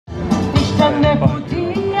Donne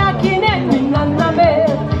putija kienet minna namer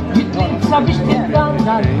Jitlib sabiex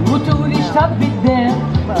titgandar u turi xtab bid-der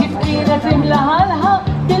Kif kienet imlaħalħa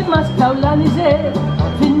bil-maska u l-aniżel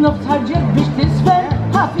Fin-noft ħarġet biex tisfer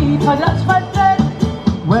ħafifa daqsfalter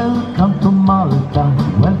Welcome to Malta,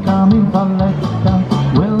 welcome in Valletta.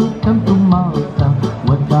 Welcome to Malta,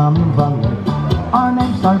 welcome in Valletta. Our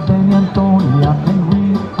names are Benny and Tonya and we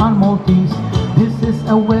are Maltese. This is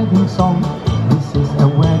a wedding song, this is a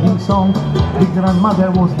wedding song. The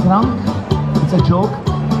grandmother was drunk, it's a joke.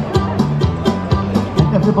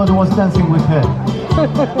 And everybody was dancing with her.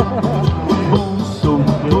 Busu,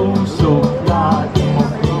 busu, la,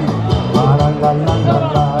 la, la, la, la,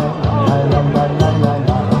 la, la.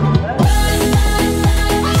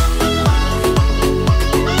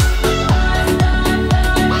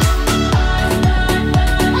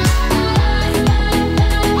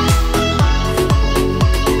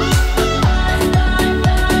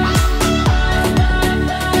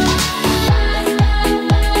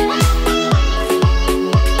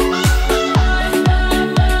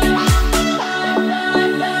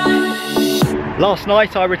 Last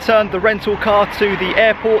night I returned the rental car to the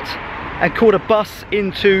airport and caught a bus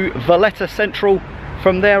into Valletta Central.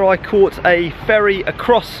 From there I caught a ferry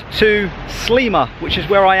across to Slima, which is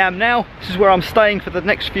where I am now. This is where I'm staying for the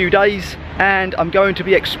next few days, and I'm going to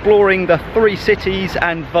be exploring the 3 cities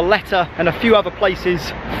and Valletta and a few other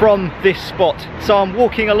places from this spot. So I'm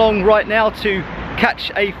walking along right now to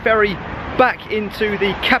catch a ferry back into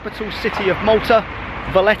the capital city of Malta,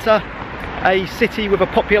 Valletta, a city with a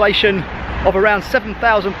population of around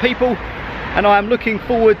 7,000 people, and I am looking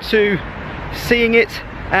forward to seeing it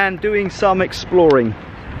and doing some exploring.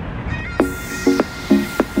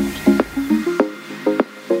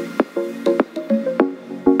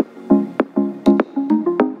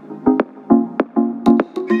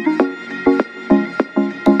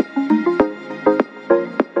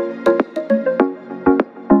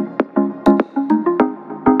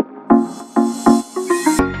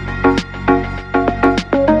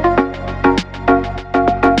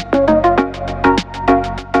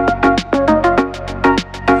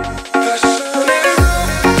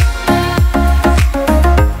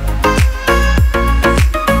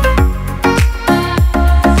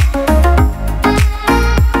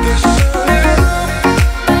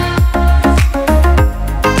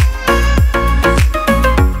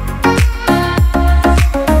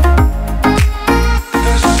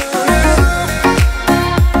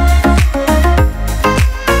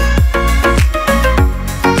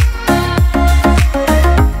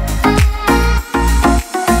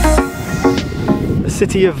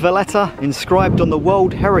 City of Valletta, inscribed on the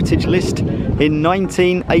World Heritage List in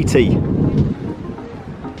 1980.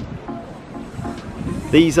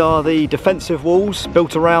 These are the defensive walls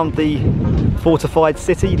built around the fortified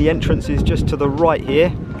city. The entrance is just to the right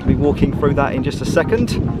here. I'll be walking through that in just a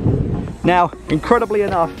second. Now, incredibly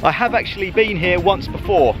enough, I have actually been here once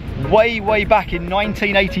before. Way back in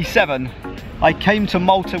 1987, I came to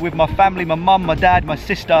Malta with my family, my mum, my dad, my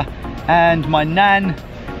sister and my nan.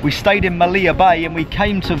 We stayed in Malia Bay and we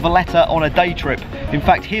came to Valletta on a day trip. In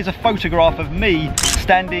fact, here's a photograph of me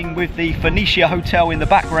standing with the Phoenicia Hotel in the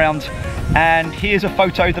background, and here's a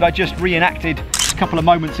photo that I just reenacted a couple of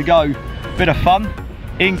moments ago. Bit of fun.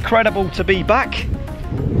 Incredible to be back.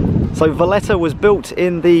 So Valletta was built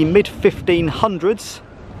in the mid-1500s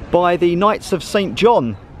by the Knights of St.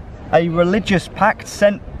 John, a religious pact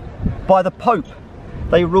sent by the Pope.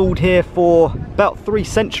 They ruled here for about 3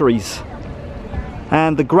 centuries.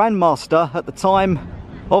 And the Grandmaster at the time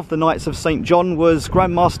of the Knights of St. John was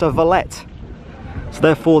Grandmaster Valette. So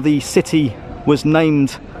therefore the city was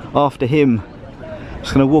named after him.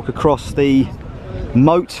 Just going to walk across the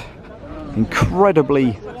moat,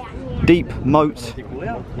 incredibly deep moat.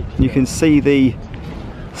 You can see the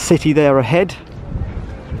city there ahead.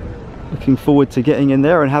 Looking forward to getting in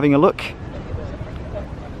there and having a look.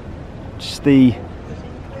 Just the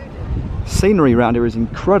scenery around here is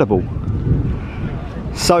incredible.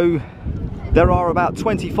 So there are about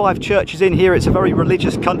 25 churches in here. It's a very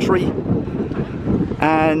religious country,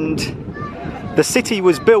 and the city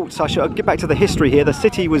was built, I should get back to the history here, the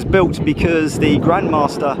city was built because the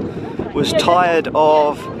Grandmaster was tired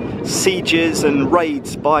of sieges and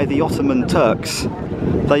raids by the Ottoman Turks.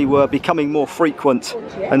 They were becoming more frequent,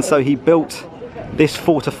 and so he built this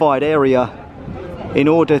fortified area in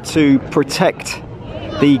order to protect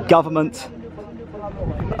the government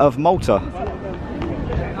of Malta.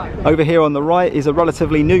 Over here on the right is a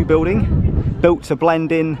relatively new building, built to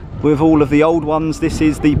blend in with all of the old ones. This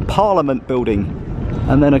is the Parliament building.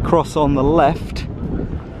 And then across on the left,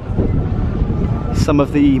 some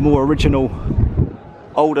of the more original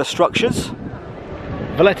older structures.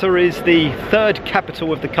 Valletta is the third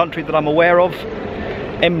capital of the country that I'm aware of.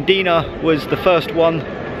 Mdina was the first one.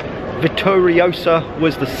 Vittoriosa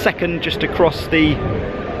was the second, just across the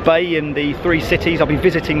bay in the three cities. I'll be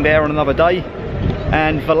visiting there on another day.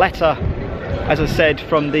 And Valletta, as I said,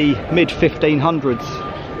 from the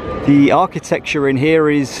mid-1500s. The architecture in here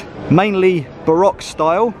is mainly Baroque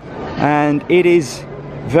style, and it is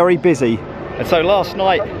very busy. And so last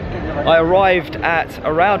night I arrived at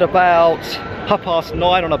around about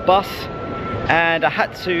 9:30 on a bus, and I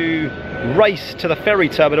had to race to the ferry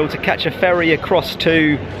terminal to catch a ferry across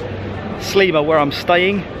to Slima, where I'm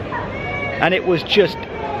staying, and it was just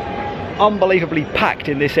unbelievably packed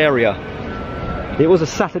in this area. It was a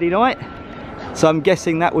Saturday night, so I'm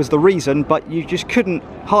guessing that was the reason, but you just couldn't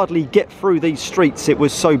hardly get through these streets. It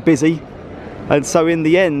was so busy. And so in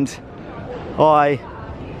the end I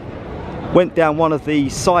went down one of the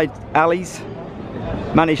side alleys,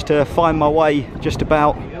 managed to find my way just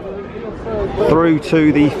about through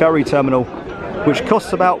to the ferry terminal, which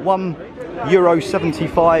costs about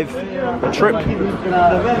 €1.75 a trip.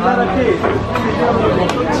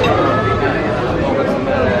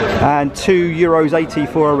 And €2.80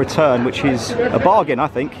 for a return, which is a bargain, I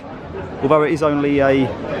think, although it is only a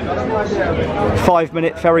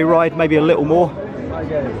 5-minute ferry ride, maybe a little more.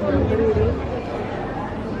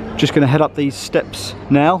 Just going to head up these steps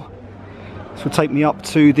now. This will take me up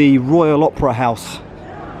to the Royal Opera House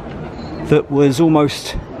that was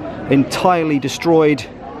almost entirely destroyed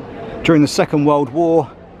during the Second World War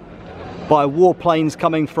by warplanes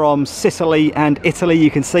coming from Sicily and Italy.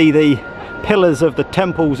 You can see the pillars of the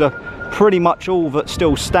temples are pretty much all that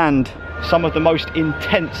still stand. Some of the most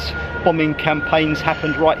intense bombing campaigns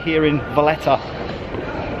happened right here in Valletta,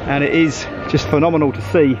 and it is just phenomenal to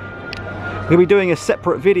see. We'll be doing a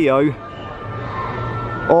separate video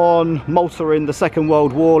on Malta in the Second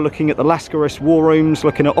World War, looking at the Lascaris war rooms,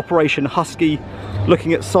 looking at Operation Husky,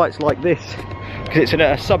 looking at sites like this, because it's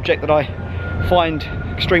a subject that I find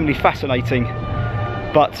extremely fascinating,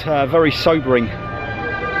 but very sobering.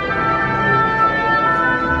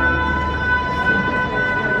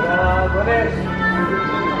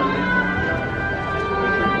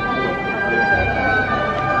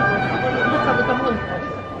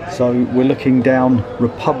 So we're looking down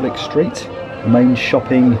Republic Street, the main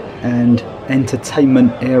shopping and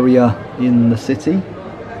entertainment area in the city.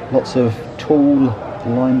 Lots of tall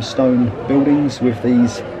limestone buildings with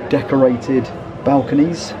these decorated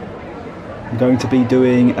balconies. I'm going to be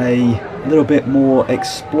doing a little bit more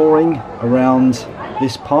exploring around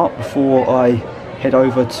this part before I head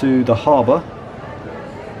over to the harbour.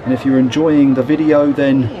 And if you're enjoying the video,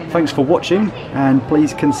 then thanks for watching, and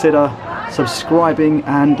please consider subscribing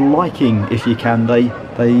and liking if you can. They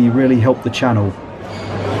really help the channel.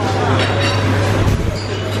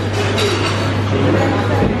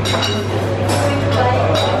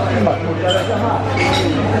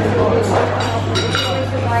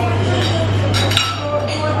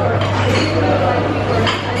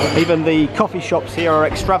 Even the coffee shops here are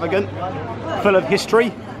extravagant, full of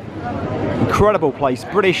history. Incredible place.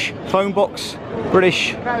 British phone box,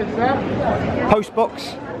 British post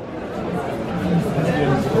box.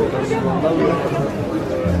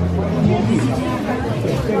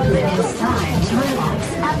 It's time to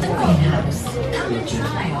relax at the greenhouse. Come and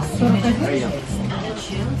try our signature biscuits and a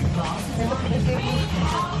chilled glass of wine.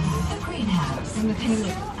 The greenhouse.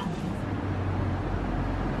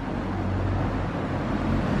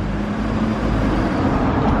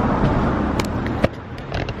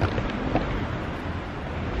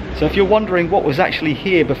 So if you're wondering what was actually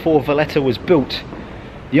here before Valletta was built,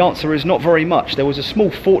 the answer is not very much. There was a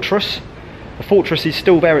small fortress. The fortress is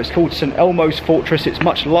still there. It's called St Elmo's Fortress. It's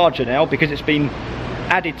much larger now because it's been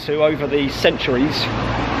added to over the centuries.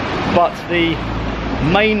 But the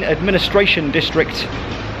main administration district,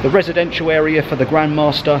 the residential area for the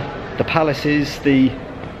Grandmaster, the palaces, the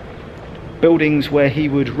buildings where he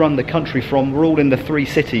would run the country from, were all in the three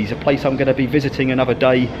cities, a place I'm going to be visiting another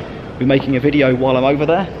day. I'll be making a video while I'm over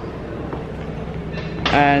there.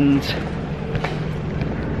 And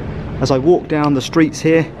as I walk down the streets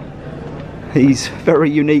here, these very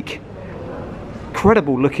unique,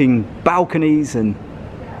 incredible looking balconies and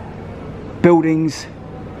buildings.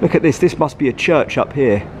 Look at this, this must be a church up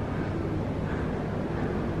here.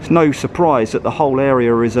 It's no surprise that the whole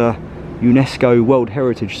area is a UNESCO World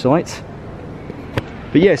Heritage Site.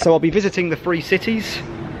 But yeah, so I'll be visiting the three cities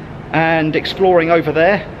and exploring over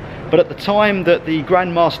there. But at the time that the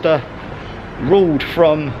Grandmaster ruled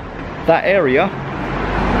from that area,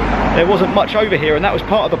 there wasn't much over here, and that was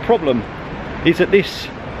part of the problem, is that this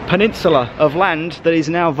peninsula of land that is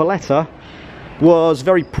now Valletta was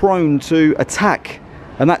very prone to attack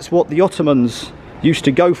and that's what the Ottomans used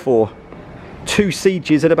to go for. 2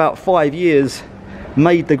 sieges in about 5 years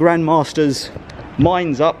made the Grandmaster's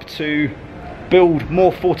minds up to build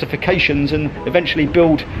more fortifications and eventually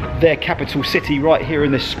build their capital city right here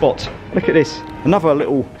in this spot. Look at this, another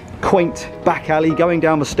little quaint back alley going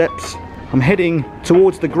down the steps. I'm heading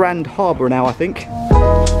towards the Grand Harbour now, I think.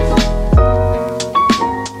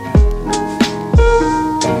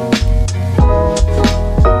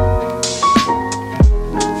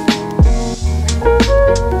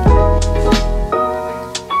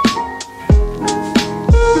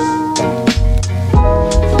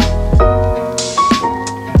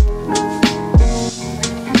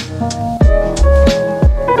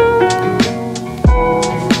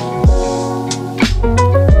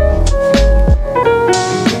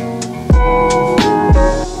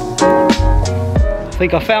 I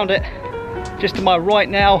think I found it. Just to my right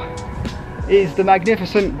now is the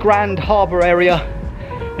magnificent Grand Harbour area,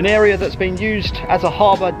 an area that's been used as a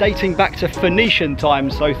harbour dating back to Phoenician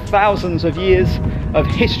times, so thousands of years of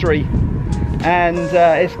history, and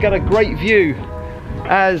it's got a great view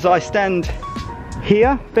as I stand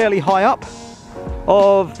here fairly high up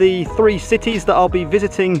of the 3 cities that I'll be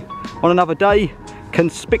visiting on another day: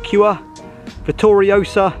 Conspicua,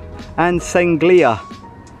 Vittoriosa and Senglia.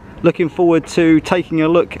 Looking forward to taking a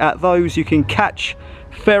look at those. You can catch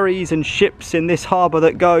ferries and ships in this harbour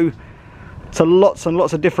that go to lots and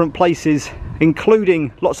lots of different places,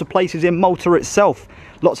 including lots of places in Malta itself.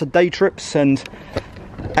 Lots of day trips and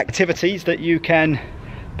activities that you can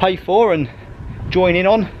pay for and join in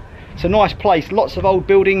on. It's a nice place, lots of old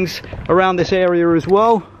buildings around this area as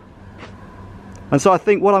well. And so I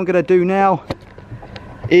think what I'm going to do now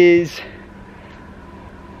is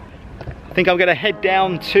I'm going to head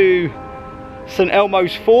down to St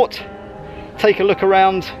Elmo's Fort, take a look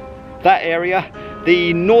around that area,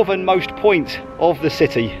 the northernmost point of the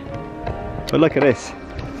city. But look at this.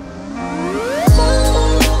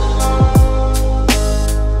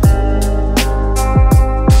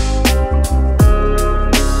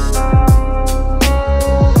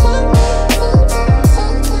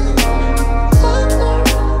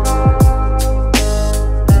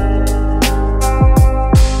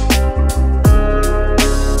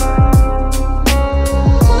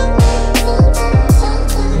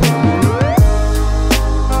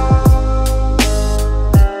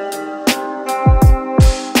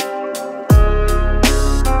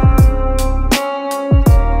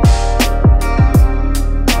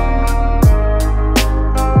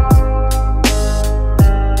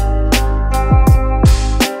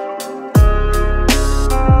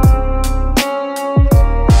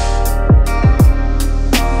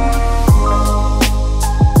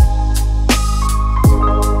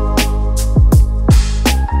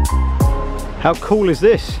 How cool is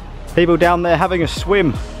this? People down there having a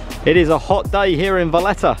swim. It is a hot day here in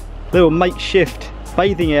Valletta. Little makeshift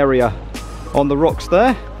bathing area on the rocks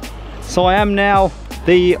there. So I am now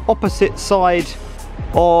the opposite side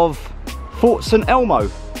of Fort St Elmo.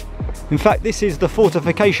 In fact, this is the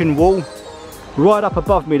fortification wall right up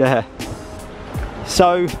above me there.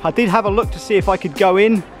 So I did have a look to see if I could go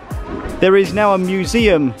in. There is now a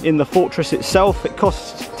museum in the fortress itself. It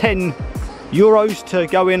costs €10 to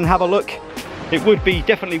go in and have a look. It would be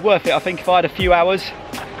definitely worth it, I think, if I had a few hours.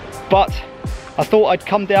 But I thought I'd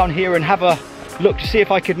come down here and have a look to see if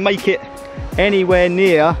I could make it anywhere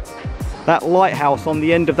near that lighthouse on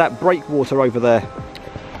the end of that breakwater over there.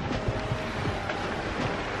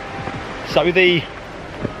 So the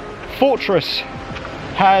fortress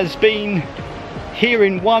has been here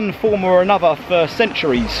in one form or another for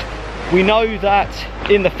centuries. We know that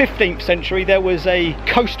in the 15th century there was a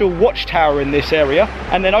coastal watchtower in this area,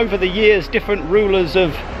 and then over the years different rulers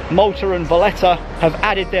of Malta and Valletta have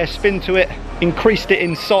added their spin to it, increased it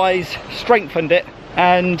in size, strengthened it,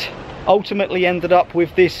 and ultimately ended up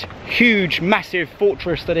with this huge massive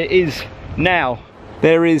fortress that it is now.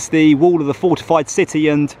 There is the wall of the fortified city,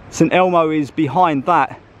 and St Elmo is behind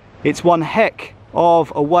that. It's one heck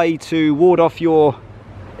of a way to ward off your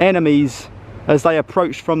enemies as they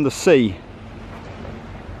approach from the sea.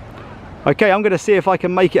 Okay, I'm going to see if I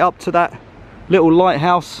can make it up to that little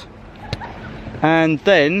lighthouse, and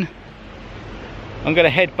then I'm going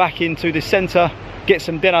to head back into the centre, get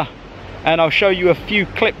some dinner, and I'll show you a few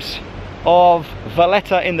clips of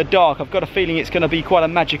Valletta in the dark. I've got a feeling it's going to be quite a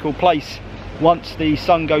magical place once the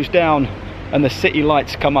sun goes down and the city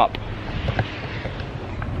lights come up.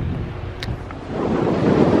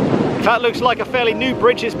 If that looks like a fairly new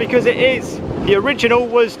bridge, it's because it is. The original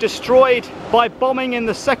was destroyed by bombing in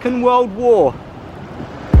the Second World War.